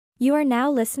You are now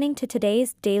listening to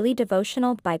today's daily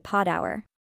devotional by Pod Hour.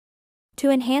 To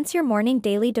enhance your morning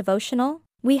daily devotional,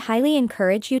 we highly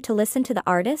encourage you to listen to the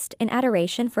artist in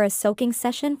adoration for a soaking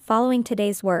session following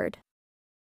today's word.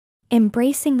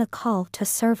 Embracing the call to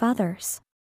serve others.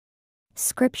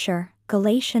 Scripture,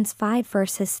 Galatians 5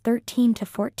 verses 13 to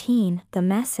 14, the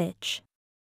Message.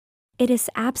 It is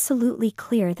absolutely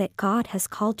clear that God has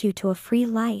called you to a free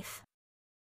life.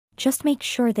 Just make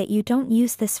sure that you don't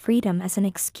use this freedom as an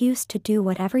excuse to do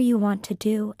whatever you want to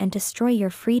do and destroy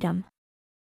your freedom.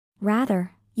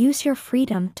 Rather, use your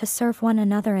freedom to serve one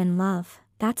another in love.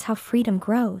 That's how freedom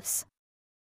grows.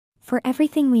 For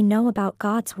everything we know about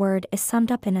God's word is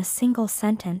summed up in a single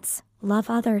sentence: love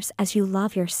others as you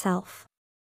love yourself.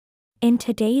 In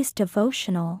today's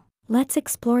devotional, let's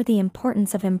explore the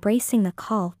importance of embracing the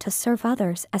call to serve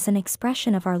others as an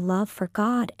expression of our love for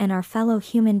God and our fellow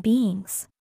human beings.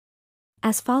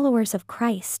 As followers of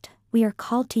Christ, we are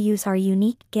called to use our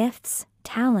unique gifts,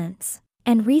 talents,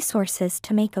 and resources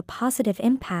to make a positive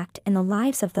impact in the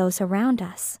lives of those around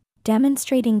us,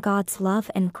 demonstrating God's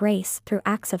love and grace through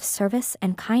acts of service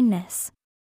and kindness.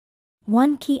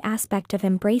 One key aspect of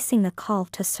embracing the call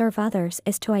to serve others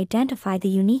is to identify the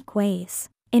unique ways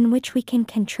in which we can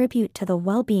contribute to the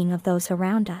well-being of those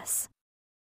around us.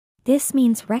 This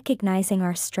means recognizing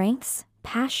our strengths,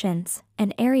 passions,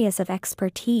 and areas of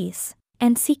expertise,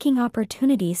 and seeking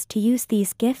opportunities to use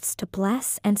these gifts to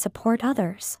bless and support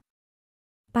others.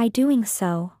 By doing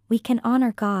so, we can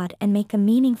honor God and make a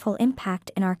meaningful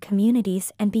impact in our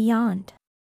communities and beyond.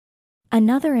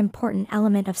 Another important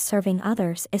element of serving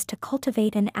others is to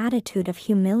cultivate an attitude of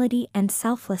humility and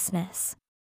selflessness.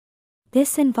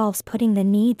 This involves putting the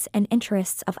needs and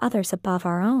interests of others above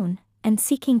our own, and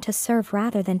seeking to serve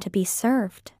rather than to be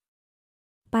served.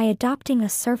 By adopting a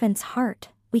servant's heart,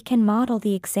 we can model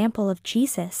the example of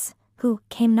Jesus, who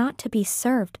came not to be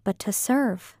served but to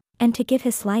serve, and to give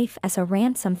his life as a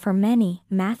ransom for many.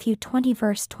 Matthew 20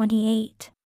 verse 28.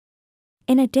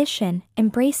 In addition,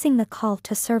 embracing the call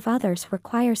to serve others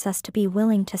requires us to be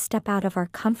willing to step out of our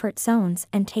comfort zones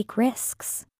and take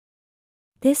risks.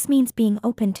 This means being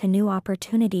open to new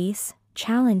opportunities,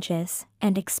 challenges,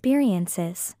 and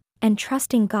experiences, and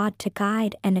trusting God to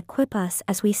guide and equip us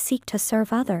as we seek to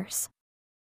serve others.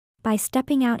 By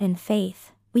stepping out in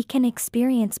faith, we can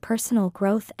experience personal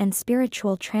growth and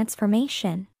spiritual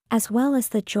transformation, as well as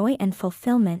the joy and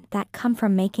fulfillment that come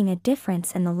from making a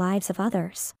difference in the lives of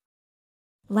others.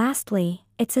 Lastly,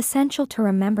 it's essential to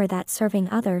remember that serving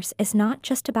others is not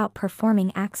just about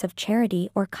performing acts of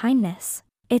charity or kindness.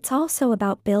 It's also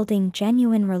about building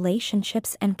genuine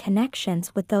relationships and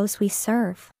connections with those we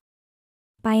serve.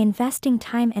 By investing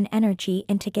time and energy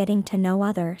into getting to know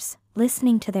others,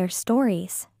 listening to their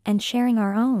stories, and sharing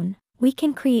our own, we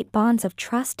can create bonds of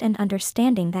trust and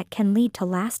understanding that can lead to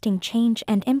lasting change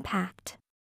and impact.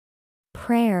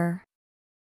 Prayer.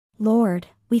 Lord,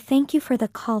 we thank you for the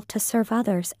call to serve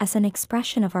others as an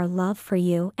expression of our love for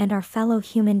you and our fellow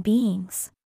human beings.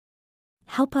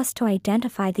 Help us to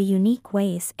identify the unique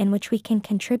ways in which we can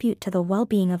contribute to the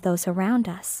well-being of those around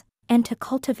us, and to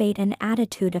cultivate an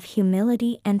attitude of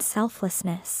humility and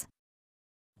selflessness.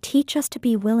 Teach us to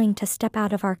be willing to step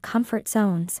out of our comfort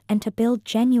zones and to build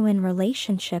genuine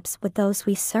relationships with those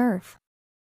we serve.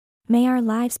 May our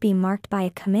lives be marked by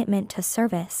a commitment to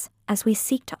service, as we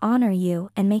seek to honor you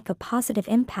and make a positive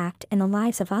impact in the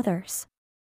lives of others.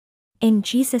 In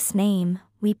Jesus' name,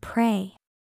 we pray.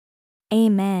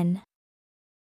 Amen.